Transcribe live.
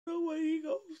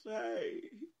say.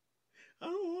 I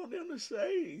don't want them to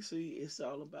say. See, it's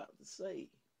all about the say.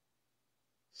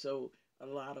 So a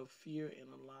lot of fear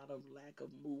and a lot of lack of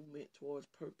movement towards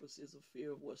purpose is a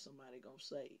fear of what somebody gonna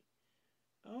say.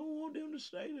 I don't want them to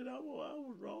say that I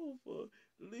was wrong for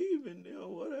leaving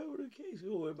them, whatever the case.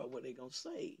 You worry about what they gonna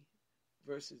say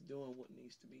versus doing what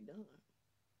needs to be done.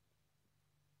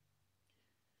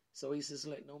 So he says,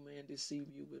 let no man deceive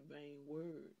you with vain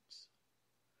words.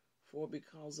 For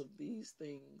because of these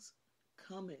things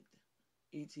cometh,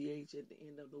 ETH at the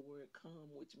end of the word come,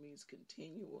 which means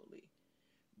continually,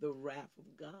 the wrath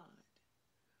of God.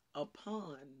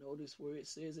 Upon, notice where it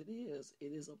says it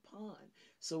is upon.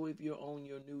 So if you're on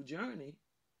your new journey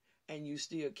and you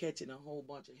still catching a whole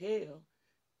bunch of hell,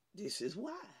 this is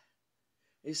why.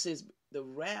 It says the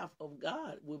wrath of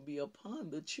God will be upon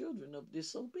the children of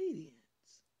disobedience.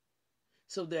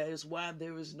 So that is why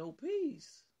there is no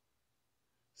peace,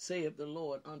 saith the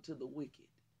Lord unto the wicked.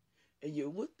 And you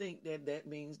would think that that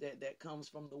means that comes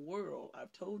from the world.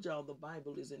 I've told y'all the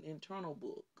Bible is an internal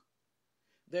book.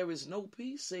 There is no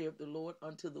peace, saith the Lord,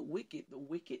 unto the wicked. The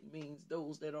wicked means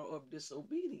those that are of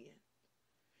disobedience,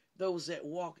 those that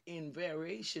walk in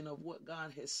variation of what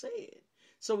God has said.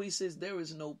 So he says there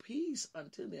is no peace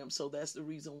unto them. So that's the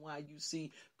reason why you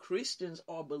see Christians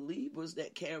or believers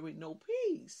that carry no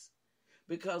peace,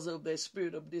 because of their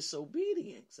spirit of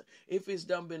disobedience. If it's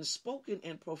done been spoken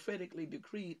and prophetically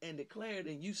decreed and declared,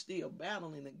 and you still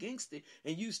battling against it,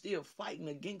 and you still fighting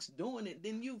against doing it,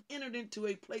 then you've entered into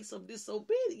a place of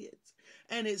disobedience.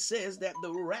 And it says that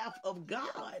the wrath of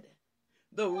God,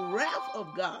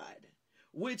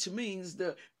 which means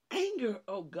the anger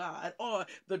of God or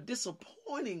the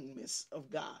disappointingness of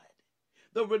God,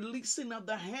 the releasing of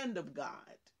the hand of God,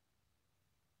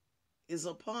 is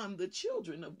upon the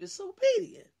children of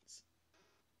disobedience.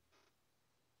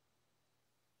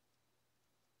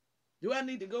 Do I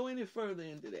need to go any further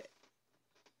into that?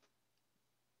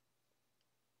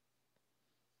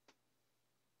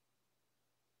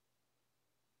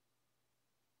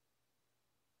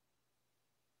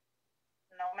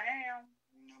 No, ma'am.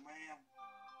 No, ma'am.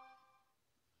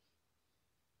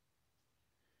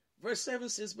 Verse 7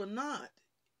 says, be not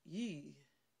ye,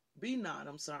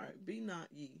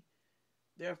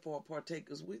 therefore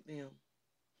partakers with them.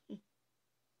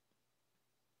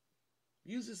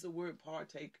 Uses the word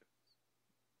partaker.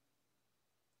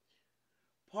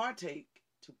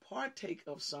 To partake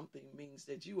of something means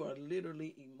that you are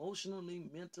literally, emotionally,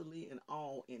 mentally, and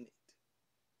all in it.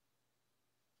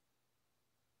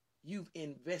 You've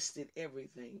invested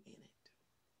everything in it.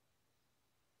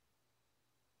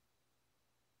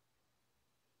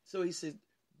 So he said,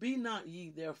 be not ye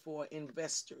therefore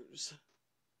investors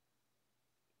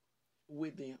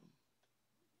with them.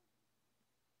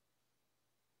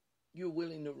 You're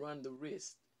willing to run the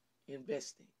risk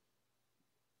investing.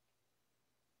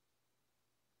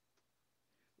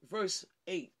 Verse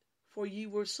 8, for ye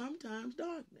were sometimes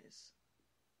darkness.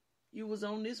 You was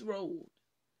on this road.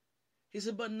 He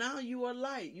said, but now you are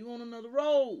light. You on another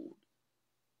road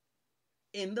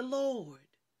in the Lord.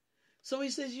 So he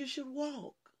says you should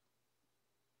walk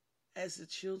as the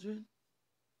children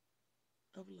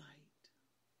of light.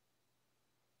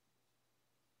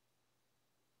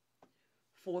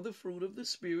 For the fruit of the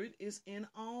Spirit is in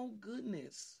all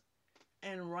goodness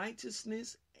and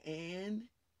righteousness and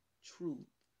truth.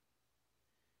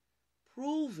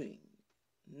 Proving,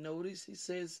 notice he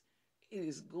says, it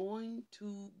is going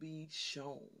to be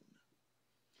shown.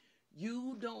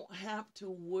 You don't have to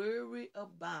worry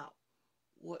about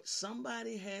what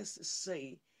somebody has to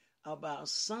say about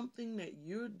something that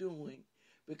you're doing,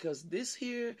 because this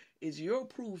here is your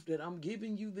proof that I'm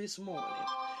giving you this morning.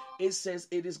 It says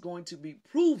it is going to be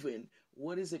proven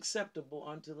what is acceptable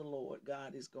unto the Lord.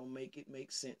 God is going to make it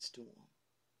make sense to them.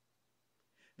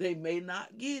 They may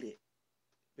not get it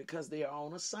because they are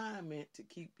on assignment to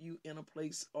keep you in a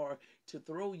place or to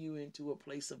throw you into a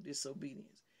place of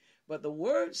disobedience. But the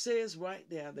word says right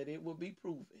there that it will be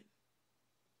proven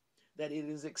that it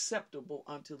is acceptable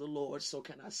unto the Lord. So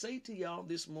can I say to y'all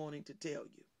this morning to tell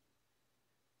you,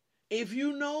 if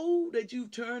you know that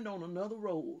you've turned on another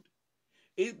road,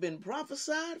 it's been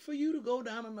prophesied for you to go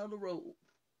down another road,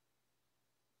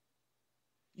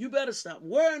 you better stop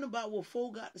worrying about what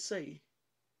folk got to say,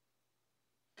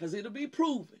 because it'll be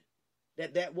proven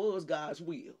that that was God's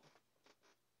will.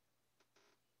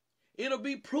 It'll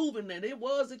be proven that it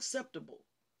was acceptable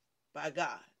by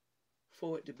God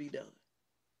for it to be done.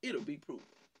 It'll be proven.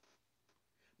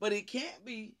 But it can't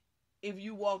be if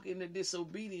you walk in the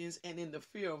disobedience and in the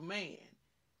fear of man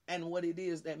and what it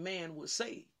is that man would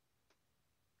say,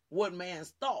 what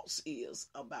man's thoughts is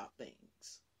about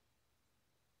things.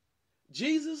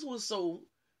 Jesus was so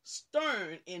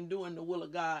stern in doing the will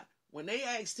of God. When they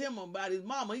asked him about his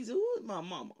mama, he said, who is my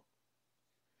mama?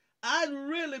 I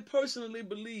really personally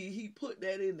believe he put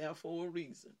that in there for a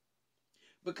reason.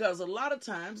 Because a lot of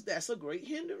times that's a great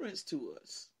hindrance to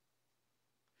us.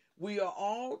 We are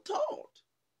all taught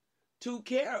to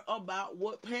care about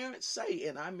what parents say,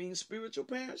 and I mean spiritual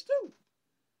parents too.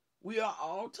 We are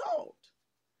all taught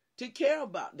to care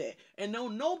about that. And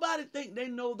nobody think they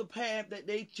know the path that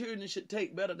their children should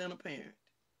take better than a parent.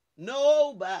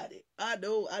 Nobody. I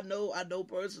know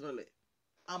personally.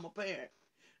 I'm a parent.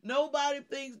 Nobody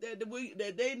thinks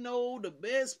that they know the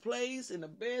best place and the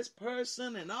best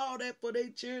person and all that for their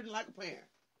children like a parent.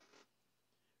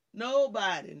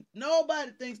 Nobody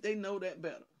thinks they know that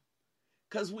better.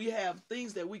 Because we have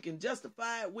things that we can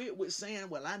justify it with saying,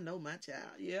 well, I know my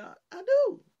child. Yeah, I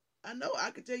do. I know. I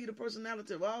can tell you the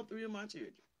personality of all three of my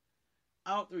children.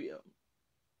 All three of them.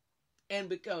 And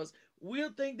because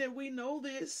we'll think that we know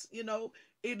this,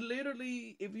 it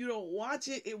literally, if you don't watch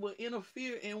it, it will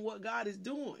interfere in what God is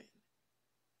doing.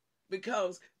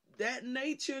 Because that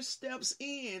nature steps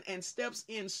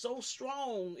in so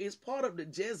strong. It's part of the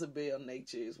Jezebel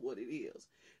nature is what it is.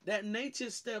 That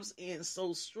nature steps in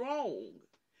so strong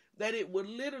that it would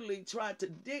literally try to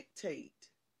dictate.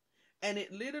 And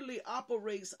it literally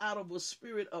operates out of a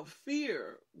spirit of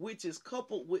fear, which is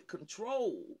coupled with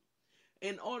control,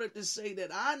 in order to say that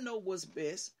I know what's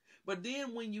best. But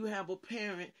then when you have a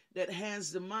parent that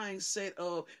has the mindset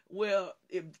of, well,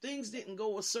 if things didn't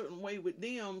go a certain way with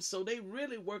them, so they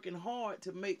really working hard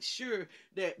to make sure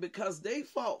that because they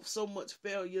fought so much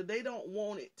failure, they don't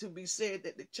want it to be said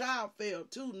that the child failed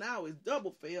too. Now it's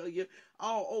double failure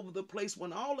all over the place,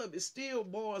 when all of it still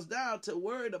boils down to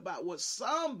worried about what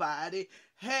somebody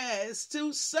has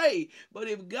to say. But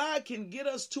if God can get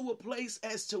us to a place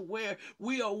as to where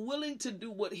we are willing to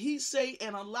do what he say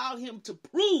and allow him to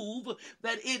prove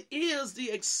that it is the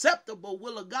acceptable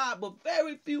will of God, but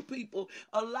very few people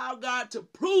allow God to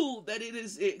prove that it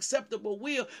is the acceptable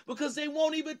will, because they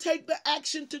won't even take the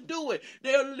action to do it.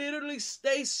 They'll literally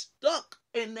stay stuck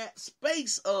in that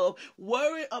space of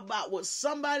worry about what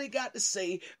somebody got to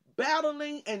say,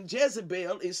 battling, and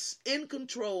Jezebel is in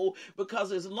control,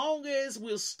 because as long as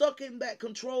we're stuck in that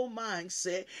control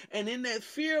mindset and in that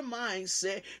fear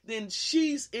mindset, then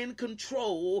she's in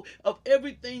control of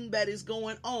everything that is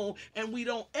going on, and we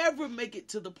don't ever make it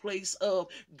to the place of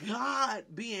God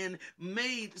being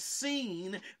made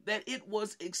seen that it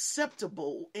was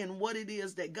acceptable in what it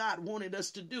is that God wanted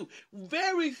us to do.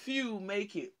 Very few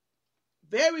make it.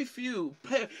 Very few.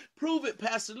 Prove it,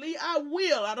 Pastor Lee. I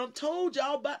will. I done told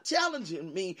y'all about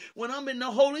challenging me when I'm in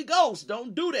the Holy Ghost.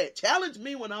 Don't do that. Challenge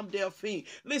me when I'm Delphine.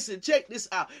 Listen, check this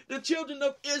out. The children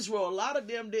of Israel, a lot of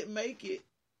them didn't make it.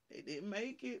 They didn't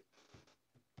make it.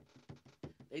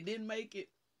 They didn't make it.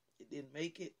 They didn't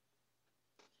make it.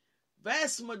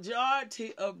 Vast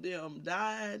majority of them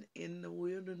died in the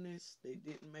wilderness. They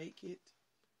didn't make it.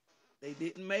 They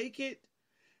didn't make it.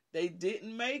 They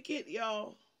didn't make it,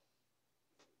 y'all.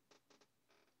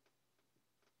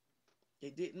 They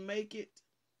didn't make it.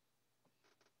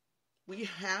 We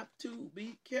have to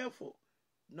be careful.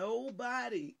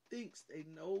 Nobody thinks they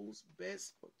knows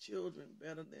best for children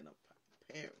better than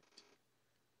a parent.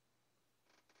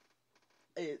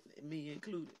 And me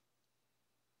included.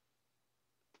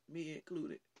 Me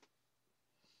included.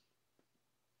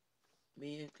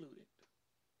 Me included.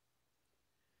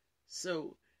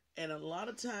 So, and a lot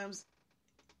of times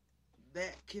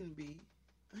that can be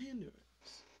a hindrance.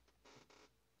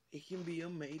 It can be a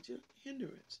major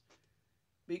hindrance,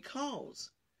 because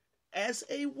as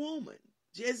a woman,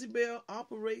 Jezebel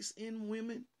operates in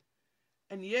women,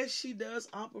 and yes, she does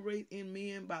operate in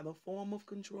men by the form of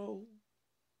control.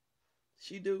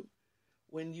 She do.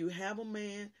 When you have a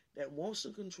man that wants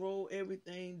to control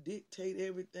everything, dictate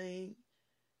everything,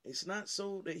 it's not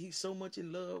so that he's so much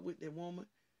in love with the woman,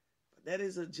 but that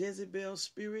is a Jezebel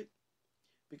spirit,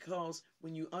 because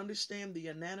when you understand the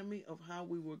anatomy of how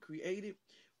we were created,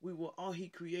 he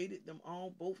created them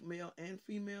all, both male and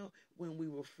female. When we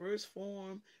were first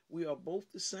formed, we are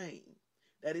both the same.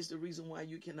 That is the reason why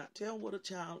you cannot tell what a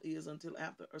child is until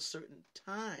after a certain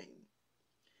time.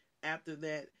 After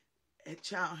that, a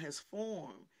child has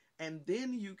formed, and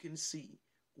then you can see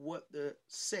what the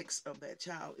sex of that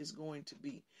child is going to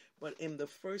be. But in the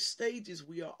first stages,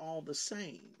 we are all the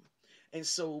same. And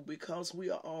so because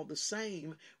we are all the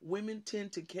same, women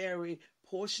tend to carry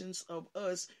portions of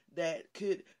us that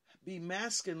could be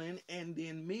masculine, and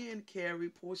then men carry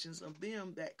portions of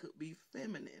them that could be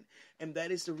feminine. And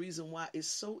that is the reason why it's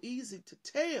so easy to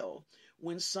tell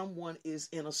when someone is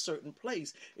in a certain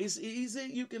place. It's easy.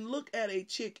 You can look at a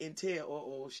chick and tell,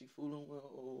 oh, she fooling with,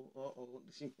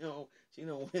 she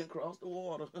went across the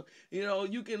water.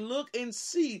 You can look and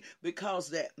see, because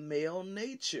that male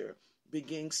nature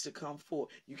begins to come forth.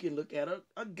 You can look at a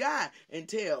guy and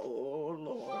tell, oh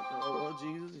Lord, oh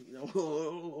Jesus,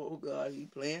 oh God, he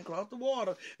playing across the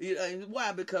water.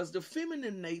 Why? Because the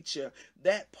feminine nature,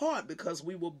 that part, because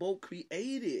we were both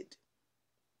created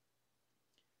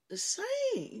the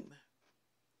same.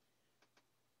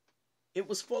 It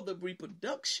was for the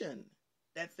reproduction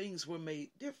that things were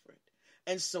made different.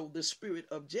 And so the spirit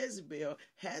of Jezebel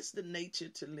has the nature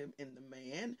to live in the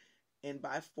man, and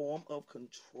by form of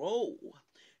control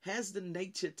has the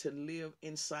nature to live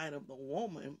inside of the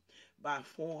woman by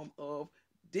form of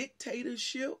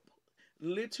dictatorship,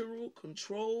 literal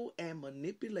control, and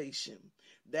manipulation.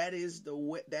 That is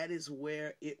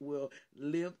where it will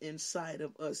live inside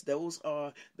of us. Those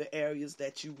are the areas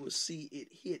that you will see it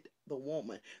hit the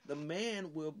woman. The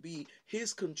man will be,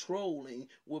 his controlling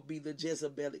will be the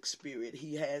Jezebelic spirit.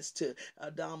 He has to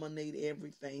dominate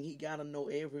everything. He got to know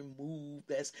every move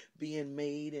that's being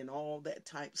made and all that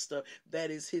type stuff.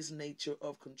 That is his nature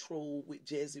of control with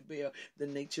Jezebel. The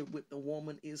nature with the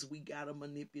woman is we got to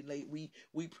manipulate. We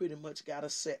pretty much got to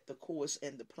set the course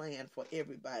and the plan for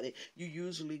everybody. You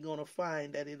usually going to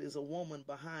find that it is a woman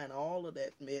behind all of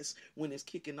that mess when it's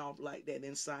kicking off like that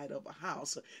inside of a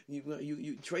house.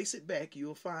 You trace it back,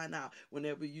 you'll find out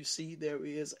whenever you see there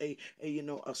is a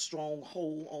strong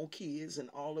hold on kids and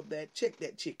all of that. Check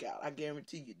that chick out. I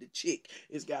guarantee you the chick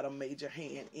has got a major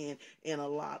hand in a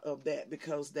lot of that,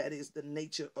 because that is the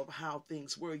nature of how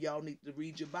things were. Y'all need to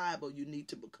read your Bible. You need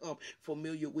to become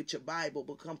familiar with your Bible,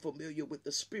 become familiar with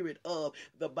the spirit of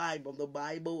the Bible. The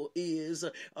Bible is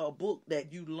a book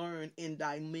that you learn in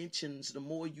dimensions. The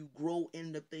more you grow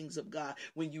in the things of God,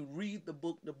 when you read the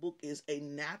book is a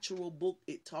natural book.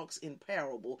 It talks in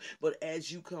parable. But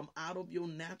as you come out of your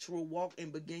natural walk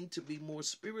and begin to be more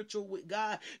spiritual with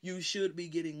God, you should be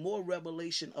getting more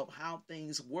revelation of how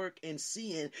things work and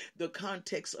seeing the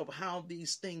context of how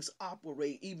these things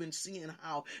operate, even seeing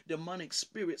how demonic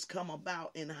spirits come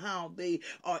about and how they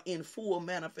are in full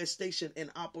manifestation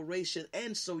and operation.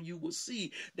 And so you will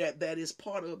see that is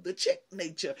part of the chick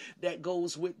nature that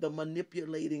goes with the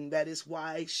manipulating. That is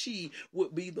why she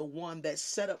would be the one that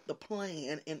set up the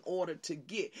plan in order to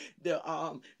get the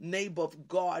Naboth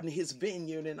garden, his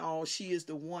vineyard and all. She is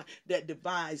the one that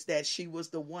devised that. She was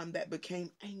the one that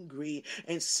became angry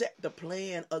and set the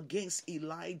plan against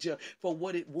Elijah for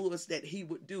what it was that he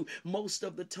would do. Most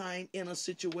of the time in a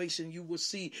situation, you will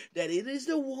see that it is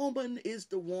the woman is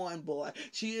the one, boy.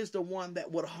 She is the one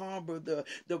that would harbor the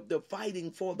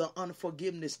fighting for the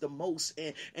unforgiveness the most,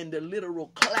 and the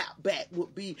literal clap back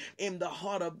would be in the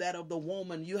heart of that of the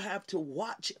woman. You have to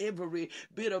watch every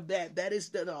bit of that. That is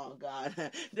the, oh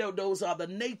God, those are the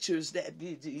natures that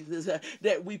Jesus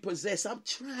that we possess. I'm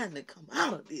trying to come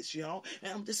out of this, y'all,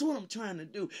 and that's what I'm trying to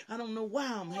do. I don't know why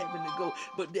I'm having to go,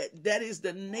 but that is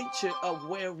the nature of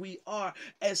where we are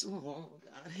as, oh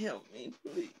God, help me,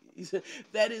 please.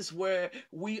 That is where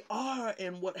we are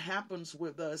and what happens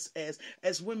with us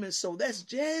as women. So that's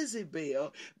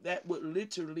Jezebel that would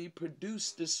literally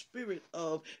produce the spirit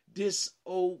of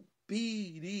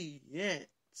disobedience.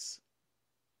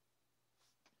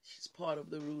 She's part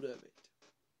of the root of it.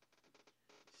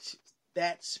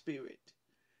 That spirit.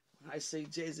 When I say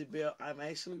Jezebel, I'm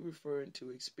actually referring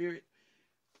to a spirit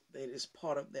that is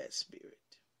part of that spirit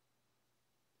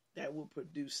that will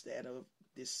produce that of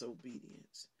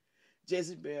disobedience.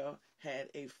 Jezebel had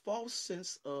a false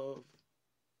sense of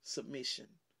submission.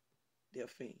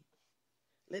 Delphine,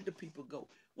 let the people go.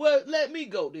 Well, let me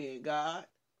go then, God.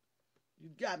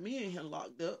 You got me in here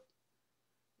locked up.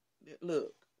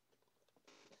 Look.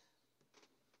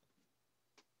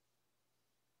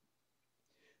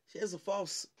 She has a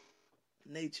false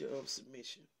nature of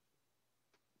submission.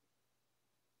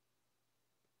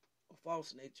 A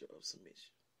false nature of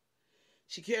submission.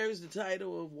 She carries the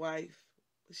title of wife,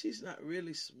 but she's not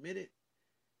really submitted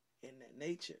in that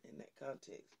nature, in that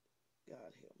context. God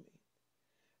help me.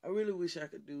 I really wish I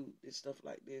could do this stuff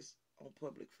like this on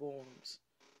public forums.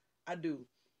 I do.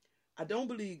 I don't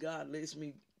believe God lets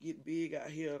me get big out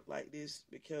here like this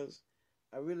because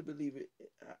I really believe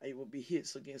it will be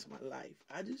hits against my life.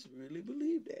 I just really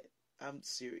believe that. I'm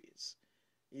serious.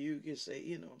 You can say,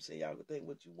 I'm saying, y'all can think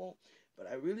what you want, but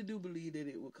I really do believe that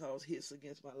it will cause hits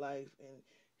against my life, and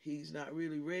he's not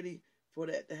really ready for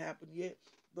that to happen yet.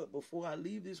 But before I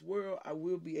leave this world, I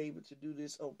will be able to do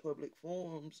this on public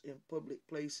forums, in public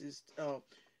places,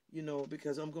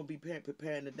 because I'm going to be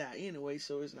preparing to die anyway,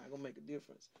 so it's not going to make a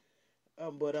difference.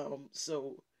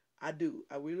 So I do.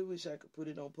 I really wish I could put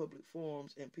it on public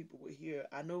forums and people would hear.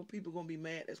 I know people gonna be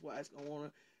mad. That's why it's gonna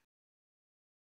wanna